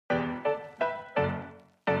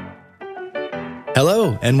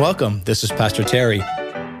Hello and welcome. This is Pastor Terry,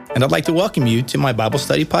 and I'd like to welcome you to my Bible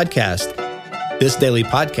study podcast. This daily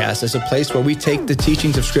podcast is a place where we take the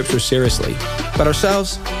teachings of Scripture seriously, but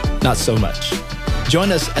ourselves, not so much.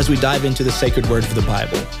 Join us as we dive into the sacred words of the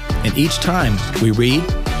Bible, and each time we read,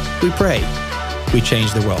 we pray, we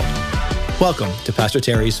change the world. Welcome to Pastor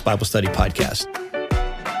Terry's Bible Study Podcast.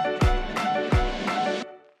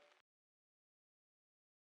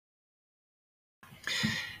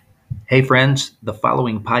 Hey friends, the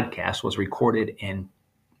following podcast was recorded in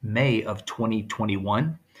May of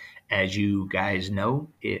 2021. As you guys know,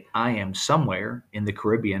 I am somewhere in the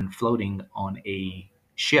Caribbean floating on a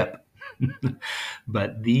ship.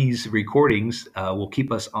 But these recordings will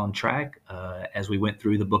keep us on track as we went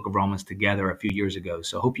through the book of Romans together a few years ago.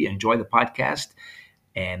 So I hope you enjoy the podcast,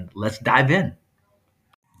 and let's dive in.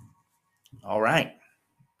 All right.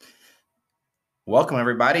 Welcome,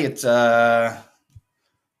 everybody. It's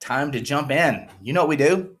time to jump in. You know what we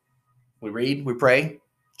do? We read, we pray,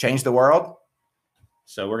 change the world.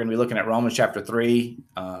 So we're going to be looking at Romans chapter 3.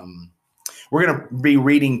 We're going to be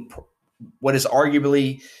reading what is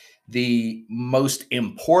arguably the most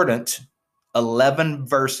important 11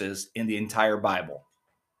 verses in the entire Bible.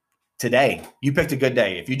 Today, you picked a good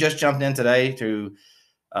day. If you just jumped in today to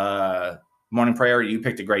morning prayer, you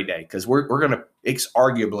picked a great day, because we're going to, it's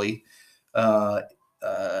arguably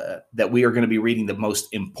that we are going to be reading the most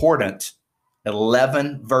important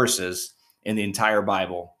 11 verses in the entire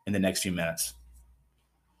Bible in the next few minutes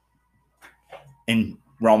in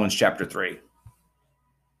Romans chapter 3.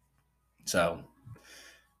 So,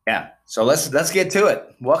 yeah. So let's get to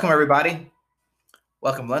it. Welcome, everybody.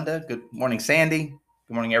 Welcome, Linda. Good morning, Sandy.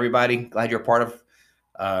 Good morning, everybody. Glad you're a part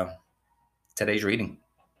of today's reading.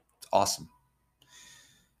 It's awesome.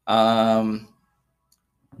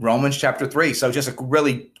 Romans chapter 3. So just a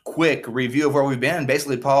really quick review of where we've been.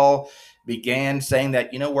 Basically, Paul began saying that,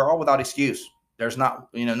 we're all without excuse. There's not,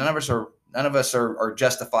 none of us are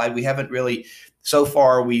justified. We haven't really, so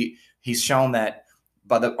far, he's shown that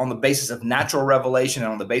on the basis of natural revelation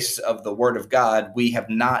and on the basis of the word of God, we have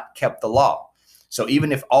not kept the law. So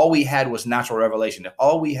even if all we had was natural revelation, if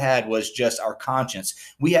all we had was just our conscience,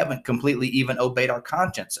 we haven't completely even obeyed our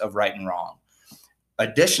conscience of right and wrong.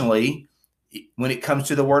 Additionally, when it comes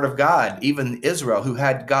to the word of God, even Israel, who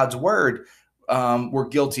had God's word, were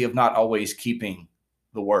guilty of not always keeping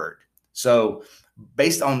the word. So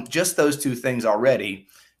based on just those two things already,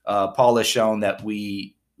 Paul has shown that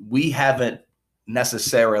we haven't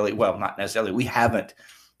necessarily, well, not necessarily, we haven't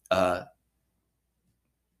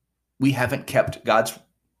kept God's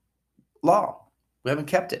law. We haven't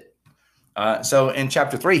kept it. So in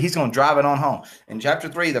chapter 3, he's going to drive it on home. In chapter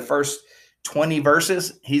 3, the first 20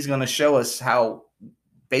 verses, he's going to show us how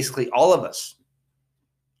basically all of us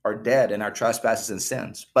are dead in our trespasses and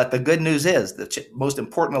sins. But the good news is the most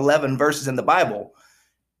important 11 verses in the Bible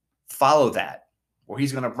follow that, where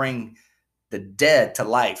he's going to bring the dead to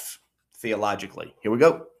life theologically. Here we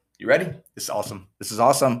go. You ready? This is awesome. This is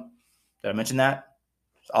awesome. Did I mention that?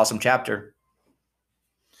 It's an awesome chapter.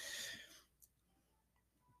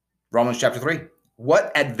 Romans chapter 3.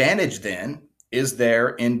 What advantage then is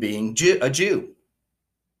there in being a Jew?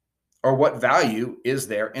 Or what value is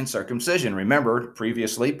there in circumcision? Remember,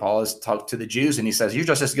 previously, Paul has talked to the Jews, and he says, you're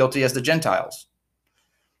just as guilty as the Gentiles.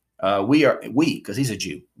 Because he's a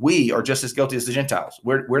Jew, we are just as guilty as the Gentiles.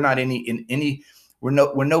 We're not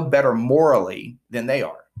we're no better morally than they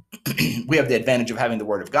are. We have the advantage of having the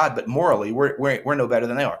word of God, but morally, we're no better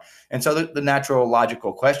than they are. And so the natural,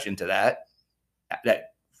 logical question to that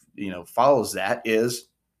follows that is,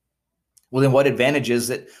 well, then what advantage is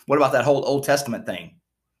it? What about that whole Old Testament thing?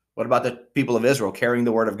 What about the people of Israel carrying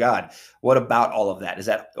the word of God? What about all of that? Is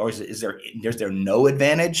there no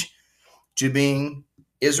advantage to being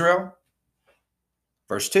Israel?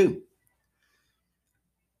 Verse 2.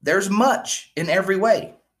 There's much in every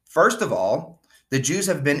way. First of all, the Jews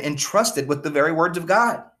have been entrusted with the very words of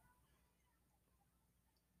God.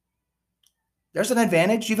 There's an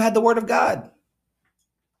advantage. You've had the word of God.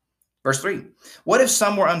 Verse 3, what if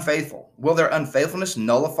some were unfaithful? Will their unfaithfulness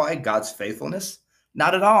nullify God's faithfulness?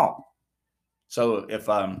 Not at all. So if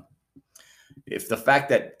the fact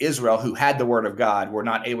that Israel, who had the word of God, were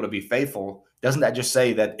not able to be faithful, doesn't that just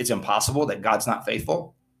say that it's impossible, that God's not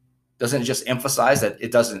faithful? Doesn't it just emphasize that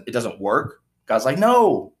it doesn't work? God's like,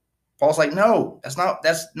 no. Paul's like, no, that's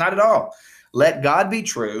not at all. Let God be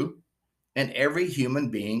true and every human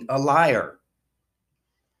being a liar.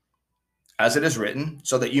 As it is written,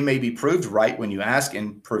 so that you may be proved right when you ask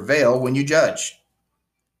and prevail when you judge.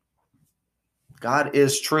 God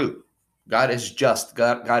is true. God is just.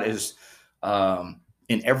 God is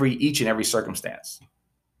in each and every circumstance.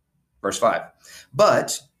 Verse 5.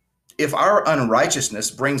 But if our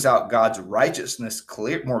unrighteousness brings out God's righteousness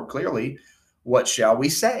more clearly, what shall we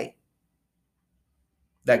say?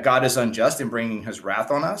 That God is unjust in bringing his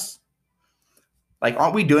wrath on us? Like,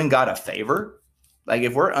 aren't we doing God a favor? Like,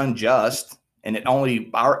 if we're unjust and it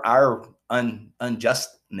only our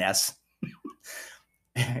unjustness,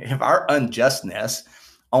 if our unjustness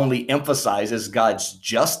only emphasizes God's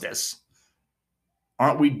justice,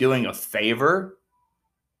 aren't we doing a favor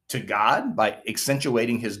to God by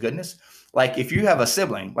accentuating his goodness? Like, if you have a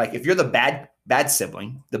sibling, like if you're the bad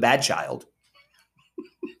sibling, the bad child,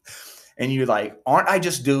 and you're like, aren't I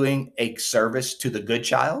just doing a service to the good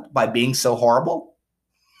child by being so horrible?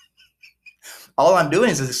 All I'm doing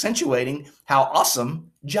is accentuating how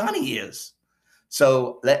awesome Johnny is.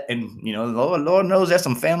 So Lord knows there's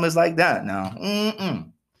some families like that now.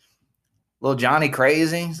 Little Johnny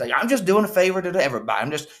crazy. He's like, I'm just doing a favor to everybody.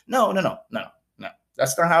 I'm just no.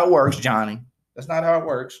 That's not how it works, Johnny. That's not how it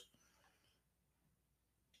works.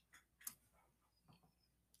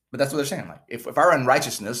 But that's what they're saying. Like, if our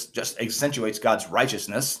unrighteousness just accentuates God's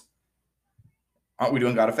righteousness, aren't we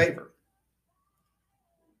doing God a favor?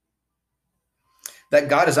 That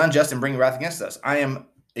God is unjust in bringing wrath against us. I am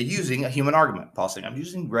using a human argument, Paul's saying. I'm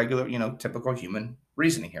using regular, typical human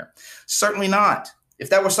reasoning here. Certainly not. If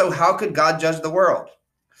that were so, how could God judge the world?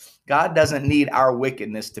 God doesn't need our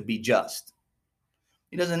wickedness to be just.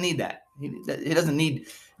 He doesn't need that. He doesn't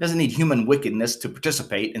need human wickedness to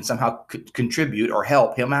participate and somehow contribute or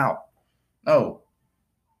help him out. No.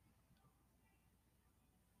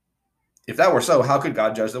 If that were so, how could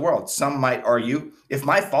God judge the world? Some might argue, if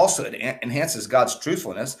my falsehood enhances God's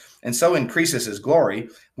truthfulness and so increases his glory,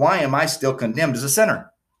 why am I still condemned as a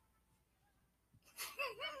sinner?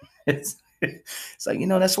 It's like,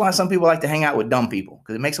 that's why some people like to hang out with dumb people,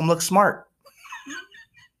 because it makes them look smart.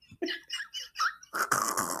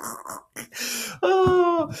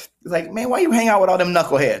 Oh, like, man, why you hang out with all them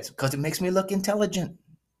knuckleheads? Because it makes me look intelligent.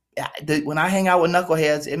 When I hang out with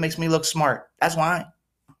knuckleheads, it makes me look smart. That's why.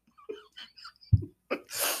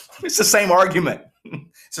 It's the same argument.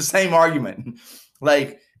 It's the same argument.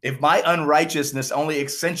 Like, if my unrighteousness only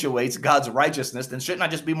accentuates God's righteousness, then shouldn't I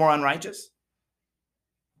just be more unrighteous?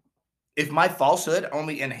 If my falsehood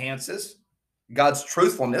only enhances God's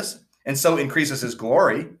truthfulness and so increases his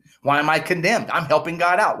glory, why am I condemned? I'm helping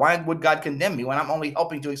God out. Why would God condemn me when I'm only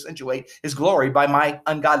helping to accentuate his glory by my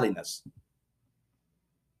ungodliness?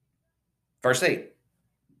 Verse 8.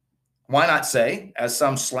 Why not say, as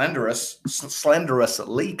some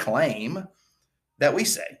slanderously claim that we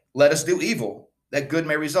say, let us do evil, that good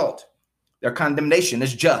may result. Their condemnation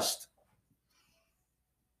is just.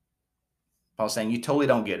 Paul's saying, you totally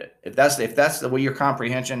don't get it. If that's the way your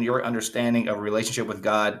comprehension, your understanding of a relationship with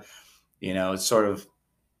God, it's sort of,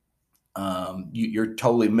 you're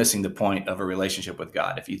totally missing the point of a relationship with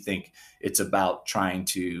God. If you think it's about trying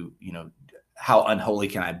to, how unholy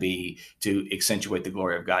can I be to accentuate the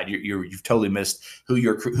glory of God? You've totally missed who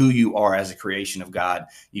you are as a creation of God.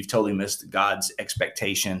 You've totally missed God's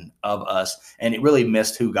expectation of us, and it really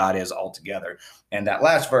missed who God is altogether. And that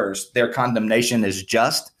last verse, their condemnation is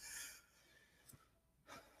just.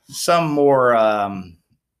 Some more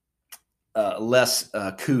less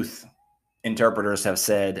couth interpreters have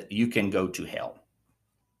said, you can go to hell.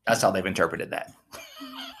 That's how they've interpreted that.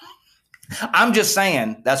 I'm just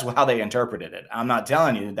saying that's how they interpreted it. I'm not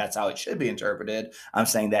telling you that's how it should be interpreted. I'm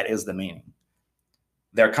saying that is the meaning.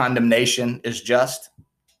 Their condemnation is just.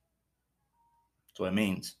 That's what it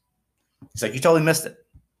means. It's like, you totally missed it.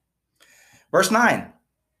 Verse 9.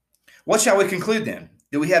 What shall we conclude then?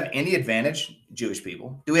 Do we have any advantage, Jewish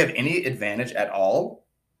people? Do we have any advantage at all?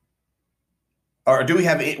 Or do we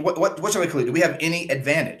have, what shall we conclude? Do we have any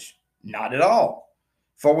advantage? Not at all.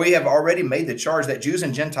 For we have already made the charge that Jews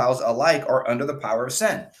and Gentiles alike are under the power of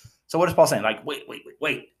sin. So what is Paul saying? Like, wait.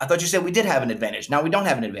 I thought you said we did have an advantage. Now we don't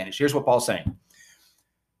have an advantage. Here's what Paul's saying.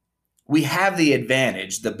 We have the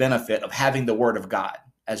advantage, the benefit of having the word of God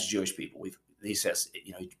as Jewish people. He says,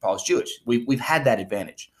 Paul's Jewish. We've had that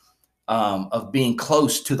advantage of being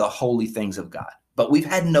close to the holy things of God. But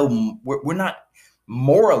we're not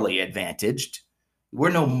morally advantaged.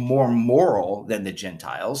 We're no more moral than the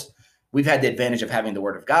Gentiles. We've had the advantage of having the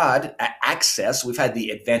word of God, access. We've had the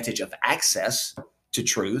advantage of access to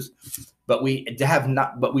truth, but we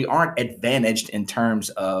aren't advantaged in terms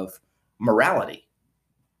of morality.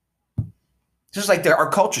 Just like our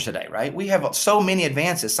culture today, right? We have so many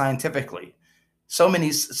advances scientifically, so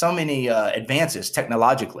many advances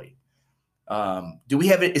technologically.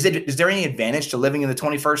 Is there any advantage to living in the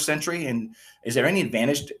 21st century? And is there any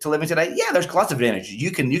advantage to living today? Yeah, there's lots of advantages.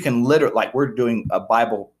 You can literally, like we're doing a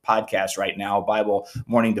Bible podcast right now, Bible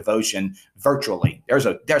morning devotion virtually.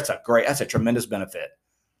 That's a tremendous benefit.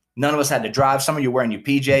 None of us had to drive. Some of you wearing your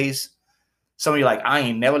PJs. Some of you like, I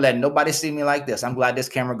ain't never letting nobody see me like this. I'm glad this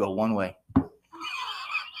camera go one way.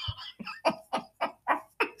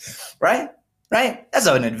 Right? That's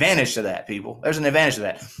an advantage to that, people. There's an advantage to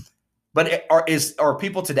that. But are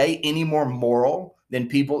people today any more moral than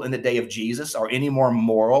people in the day of Jesus? Are any more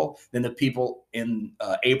moral than the people in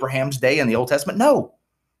Abraham's day in the Old Testament? No,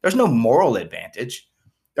 there's no moral advantage.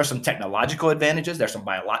 There's some technological advantages. There's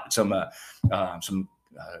some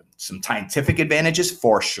scientific advantages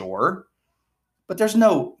for sure, but there's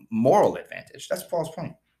no moral advantage. That's Paul's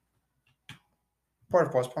point. Part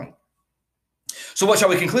of Paul's point. So what shall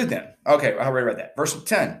we conclude then? Okay, I already read that. Verse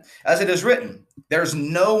 10, as it is written, there's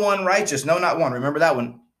no one righteous, no, not one. Remember that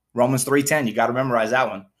one. Romans 3:10, you got to memorize that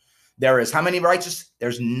one. There is how many righteous?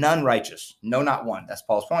 There's none righteous. No, not one. That's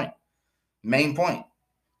Paul's point. Main point.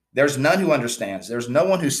 There's none who understands. There's no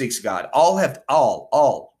one who seeks God. All have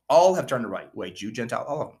turned away. Jew, Gentile,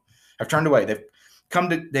 all of them have turned away.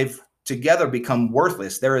 They've together become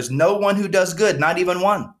worthless. There is no one who does good, not even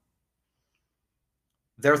one.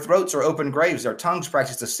 Their throats are open graves. Their tongues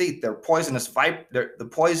practice deceit. The poison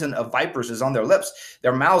of vipers is on their lips.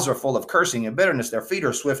 Their mouths are full of cursing and bitterness. Their feet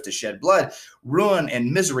are swift to shed blood. Ruin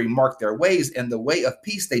and misery mark their ways, and the way of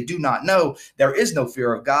peace they do not know. There is no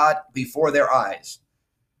fear of God before their eyes.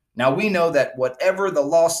 Now we know that whatever the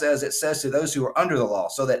law says, it says to those who are under the law,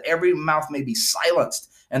 so that every mouth may be silenced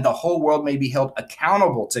and the whole world may be held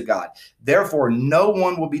accountable to God. Therefore, no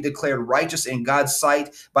one will be declared righteous in God's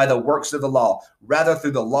sight by the works of the law. Rather,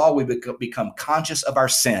 through the law, we become conscious of our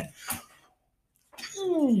sin.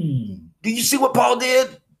 Do you see what Paul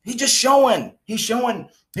did? He's just showing. He's showing.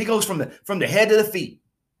 He goes from the head to the feet.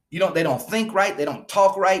 They don't think right. They don't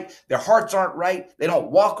talk right. Their hearts aren't right. They don't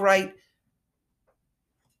walk right.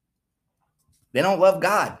 They don't love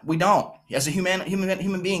God. We don't. As a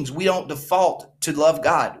human beings, we don't default to love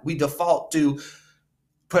God. We default to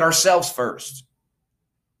put ourselves first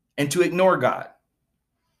and to ignore God.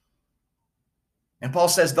 And Paul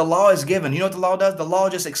says the law is given. You know what the law does? The law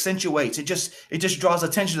just accentuates. It just draws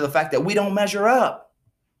attention to the fact that we don't measure up.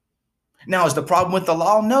 Now, is the problem with the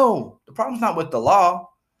law? No, the problem's not with the law.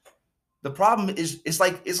 The problem is it's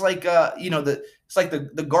like the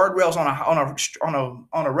guardrails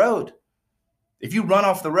on a road. If you run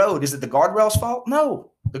off the road, is it the guardrail's fault?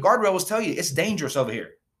 No. The guardrail will tell you it's dangerous over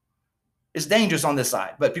here. It's dangerous on this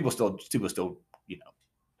side, but people still,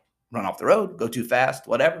 run off the road, go too fast,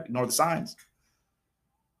 whatever, ignore the signs.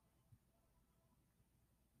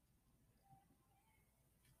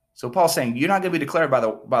 So Paul's saying you're not going to be declared by the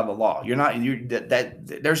law.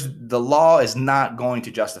 The law is not going to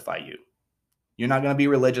justify you. You're not going to be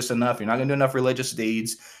religious enough. You're not going to do enough religious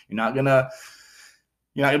deeds. You're not going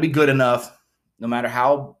to be good enough. No matter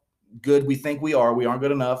how good we think we aren't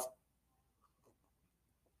good enough.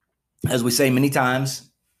 As we say many times,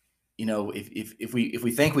 if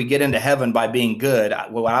we think we get into heaven by being good,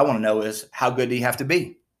 what I want to know is how good do you have to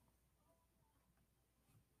be?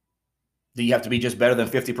 Do you have to be just better than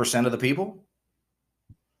 50% of the people?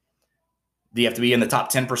 Do you have to be in the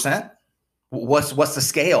top 10%? What's the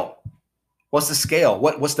scale? What's the scale?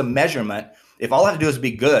 What's the measurement? If all I have to do is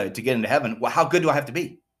be good to get into heaven, well, how good do I have to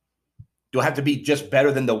be? Do I have to be just better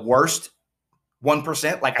than the worst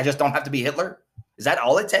 1%? Like I just don't have to be Hitler? Is that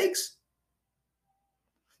all it takes?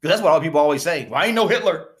 Because that's what all people always say. Well, I ain't no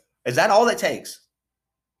Hitler. Is that all it takes?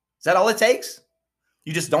 Is that all it takes?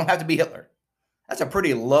 You just don't have to be Hitler. That's a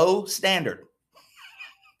pretty low standard.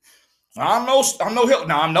 I'm no Hitler.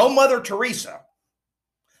 Now I'm no Mother Teresa,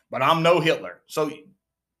 but I'm no Hitler. So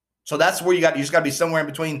that's where you just got to be somewhere in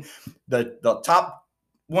between the top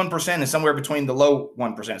 1% and somewhere between the low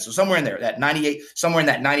 1%. So somewhere in there, somewhere in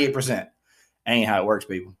that 98%. Ain't how it works,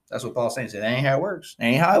 people. That's what Paul's saying. That ain't how it works.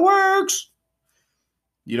 Ain't how it works.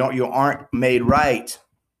 You aren't made right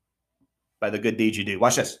by the good deeds you do.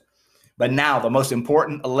 Watch this. But now the most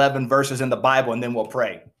important 11 verses in the Bible, and then we'll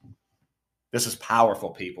pray. This is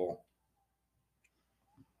powerful, people.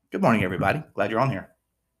 Good morning, everybody. Glad you're on here.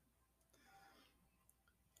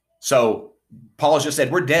 So Paul has just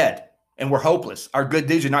said we're dead. And we're hopeless. Our good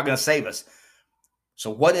deeds are not going to save us.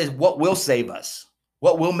 So what will save us?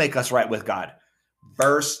 What will make us right with God?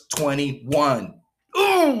 Verse 21.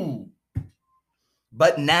 Ooh!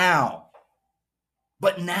 But now,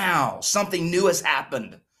 something new has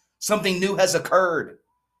happened. Something new has occurred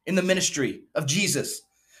in the ministry of Jesus.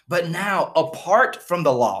 But now, apart from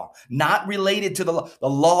the law, not related to the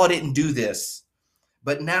law didn't do this.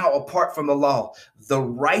 But now, apart from the law, the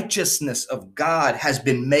righteousness of God has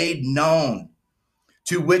been made known,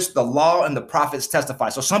 to which the law and the prophets testify.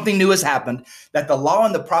 So something new has happened that the law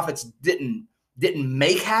and the prophets didn't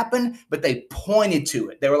make happen, but they pointed to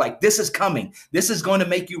it. They were like, this is coming. This is going to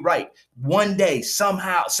make you right. One day,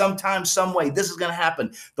 somehow, sometime, some way, this is going to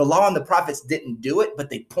happen. The law and the prophets didn't do it, but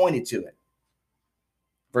they pointed to it.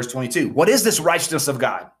 Verse 22, what is this righteousness of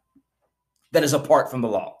God that is apart from the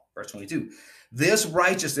law? Verse 22, this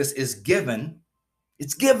righteousness is given.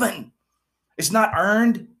 It's given. It's not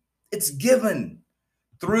earned. It's given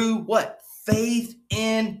through what? Faith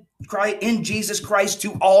in Christ, in Jesus Christ,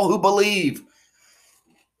 to all who believe.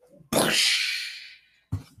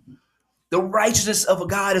 The righteousness of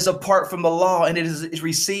God is apart from the law, and it is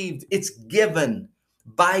received. It's given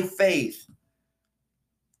by faith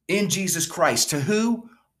in Jesus Christ. To who?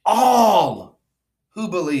 All who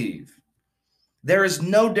believe. There is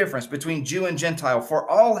no difference between Jew and Gentile, for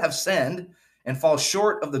all have sinned and fall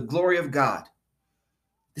short of the glory of God.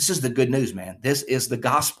 This is the good news, man. This is the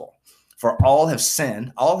gospel. For all have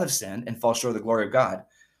sinned and fall short of the glory of God.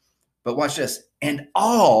 But watch this. And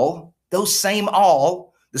all, those same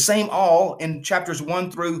all, the same all in chapters 1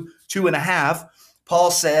 through 2.5, Paul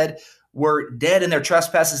said, were dead in their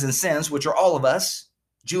trespasses and sins, which are all of us,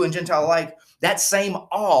 Jew and Gentile alike. That same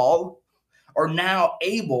all are now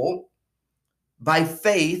able by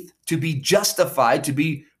faith to be justified, to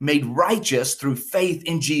be made righteous through faith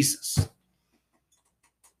in Jesus.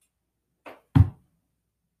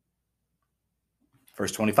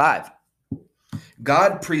 Verse 25,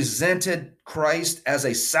 God presented Christ as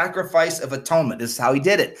a sacrifice of atonement. This is how he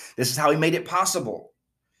did it. This is how he made it possible.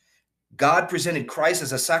 God presented Christ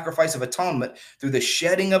as a sacrifice of atonement through the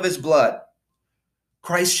shedding of his blood.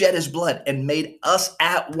 Christ shed his blood and made us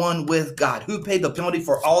at one with God. Who paid the penalty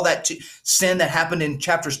for all that sin that happened in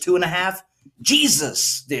chapters 2.5?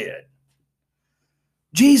 Jesus did.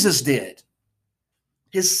 Jesus did.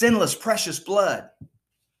 His sinless, precious blood.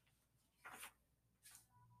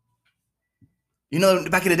 You know,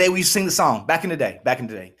 back in the day, we used to sing the song, back in the day,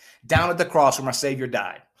 down at the cross where my Savior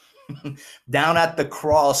died. Down at the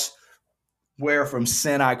cross where from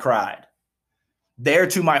sin I cried. There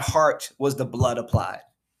to my heart was the blood applied.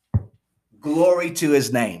 Glory to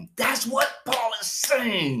his name. That's what Paul is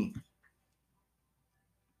saying.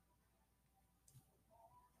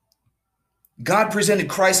 God presented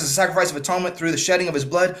Christ as a sacrifice of atonement through the shedding of his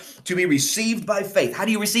blood to be received by faith. How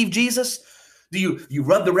do you receive Jesus? Do you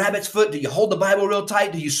rub the rabbit's foot? Do you hold the Bible real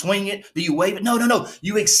tight? Do you swing it? Do you wave it? No.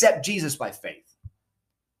 You accept Jesus by faith.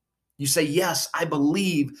 You say, yes, I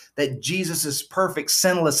believe that Jesus' perfect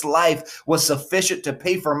sinless life was sufficient to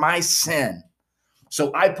pay for my sin.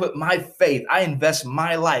 So I put my faith, I invest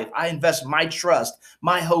my life, I invest my trust,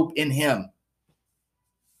 my hope in him.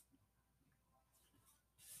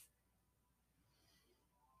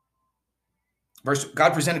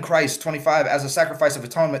 God presented Christ, 25, as a sacrifice of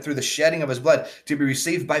atonement through the shedding of his blood to be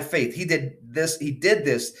received by faith. He did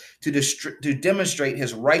this to demonstrate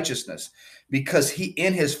his righteousness, because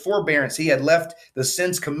in his forbearance he had left the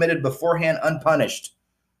sins committed beforehand unpunished.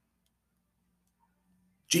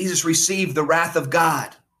 Jesus received the wrath of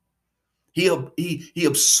God. He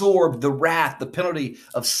absorbed the wrath, the penalty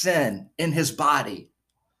of sin in his body.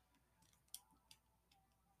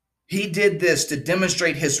 He did this to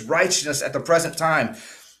demonstrate his righteousness at the present time,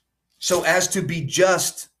 so as to be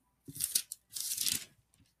just,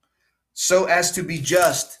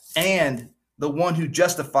 and the one who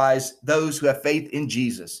justifies those who have faith in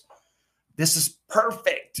Jesus. This is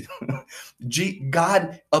perfect.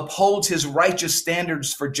 God upholds his righteous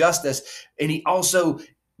standards for justice, and he also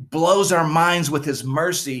blows our minds with his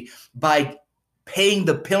mercy by paying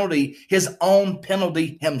the penalty, his own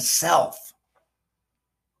penalty himself.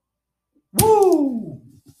 Woo!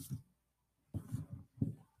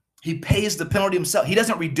 He pays the penalty himself. He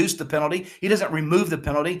doesn't reduce the penalty. He doesn't remove the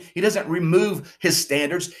penalty. He doesn't remove his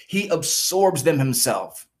standards. He absorbs them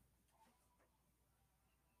himself.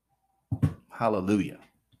 Hallelujah.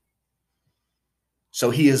 So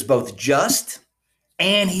he is both just,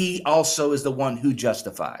 and he also is the one who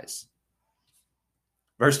justifies.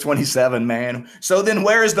 Verse 27, man. So then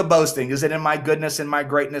where is the boasting? Is it in my goodness and my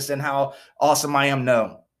greatness and how awesome I am?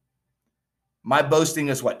 No. My boasting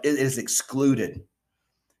is what? It is excluded.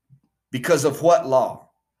 Because of what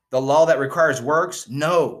law? The law that requires works?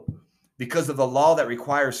 No. Because of the law that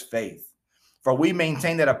requires faith. For we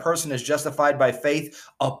maintain that a person is justified by faith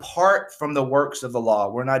apart from the works of the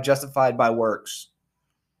law. We're not justified by works.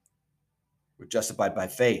 We're justified by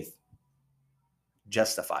faith.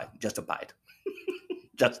 Justified.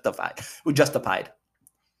 justified. We're justified.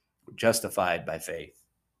 We're justified by faith.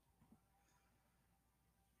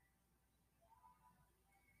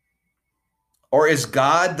 Or is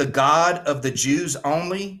God the God of the Jews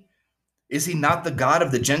only? Is he not the God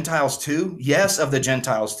of the Gentiles too? Yes, of the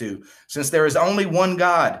Gentiles too, since there is only one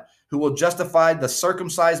God who will justify the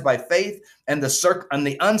circumcised by faith and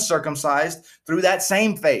the uncircumcised through that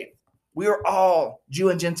same faith. We are all, Jew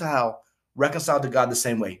and Gentile, reconciled to God the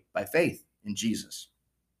same way, by faith in Jesus.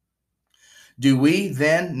 Do we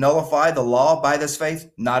then nullify the law by this faith?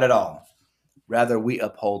 Not at all. Rather, we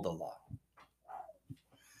uphold the law.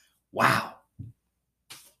 Wow.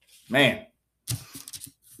 Man.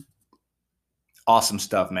 Awesome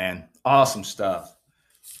stuff, man. Awesome stuff.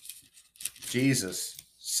 Jesus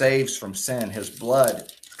saves from sin. His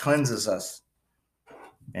blood cleanses us.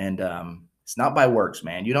 And it's not by works,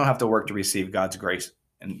 man. You don't have to work to receive God's grace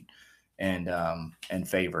and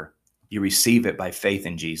favor. You receive it by faith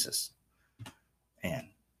in Jesus. Man,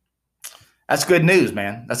 that's good news,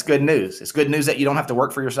 man. That's good news. It's good news that you don't have to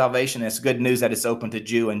work for your salvation. It's good news that it's open to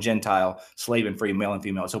Jew and Gentile, slave and free, male and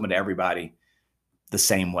female. It's open to everybody the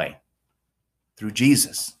same way through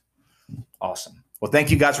Jesus. Awesome. Well,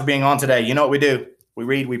 thank you guys for being on today. You know what we do. We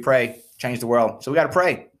read, we pray, change the world. So we got to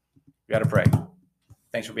pray. We got to pray.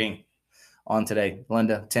 Thanks for being on today.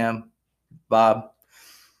 Linda, Tim, Bob,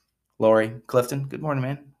 Lori, Clifton. Good morning,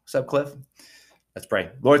 man. What's up, Cliff? Let's pray.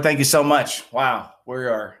 Lord, thank you so much. Wow.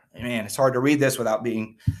 It's hard to read this without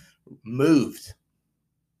being moved.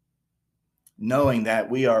 Knowing that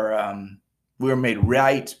we are made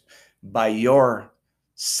right by your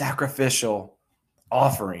sacrificial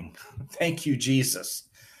offering. Thank you, Jesus.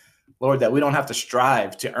 Lord, that we don't have to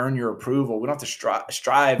strive to earn your approval. We don't have to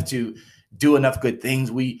strive to do enough good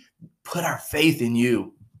things. We put our faith in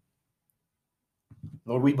you.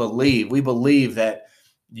 Lord, we believe that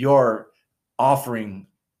your offering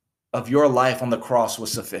of your life on the cross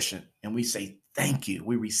was sufficient. And we say, thank you.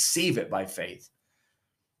 We receive it by faith.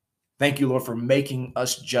 Thank you, Lord, for making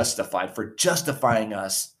us justified, for justifying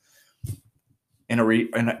us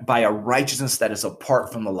by a righteousness that is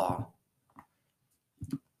apart from the law.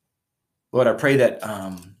 Lord, I pray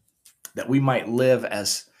that we might live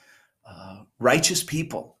as righteous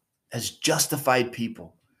people, as justified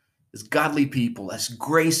people, as godly people, as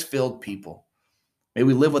grace-filled people. May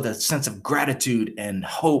we live with a sense of gratitude and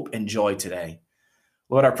hope and joy today.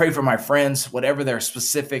 Lord, I pray for my friends, whatever their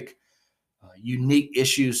specific, unique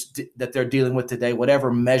issues that they're dealing with today,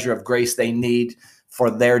 whatever measure of grace they need for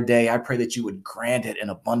their day, I pray that you would grant it in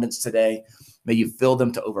abundance today. May you fill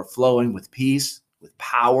them to overflowing with peace, with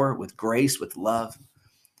power, with grace, with love,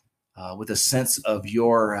 with a sense of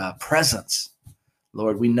your presence.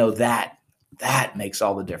 Lord, we know that makes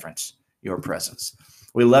all the difference, your presence.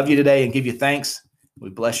 We love you today and give you thanks. We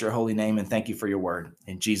bless your holy name and thank you for your word.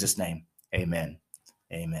 In Jesus' name, amen.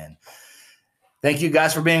 Amen. Thank you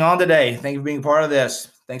guys for being on today. Thank you for being part of this.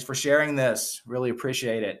 Thanks for sharing this. Really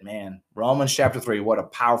appreciate it, man. Romans chapter 3. What a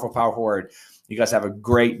powerful, powerful word. You guys have a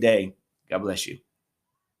great day. God bless you.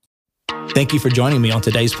 Thank you for joining me on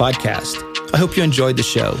today's podcast. I hope you enjoyed the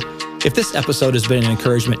show. If this episode has been an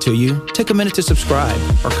encouragement to you, take a minute to subscribe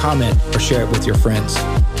or comment or share it with your friends.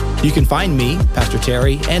 You can find me, Pastor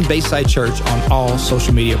Terry, and Bayside Church on all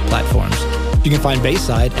social media platforms. You can find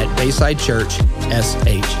Bayside at Bayside Church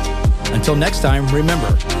SH. Until next time,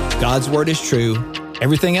 remember, God's word is true.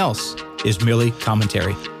 Everything else is merely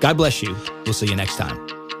commentary. God bless you. We'll see you next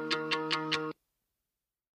time.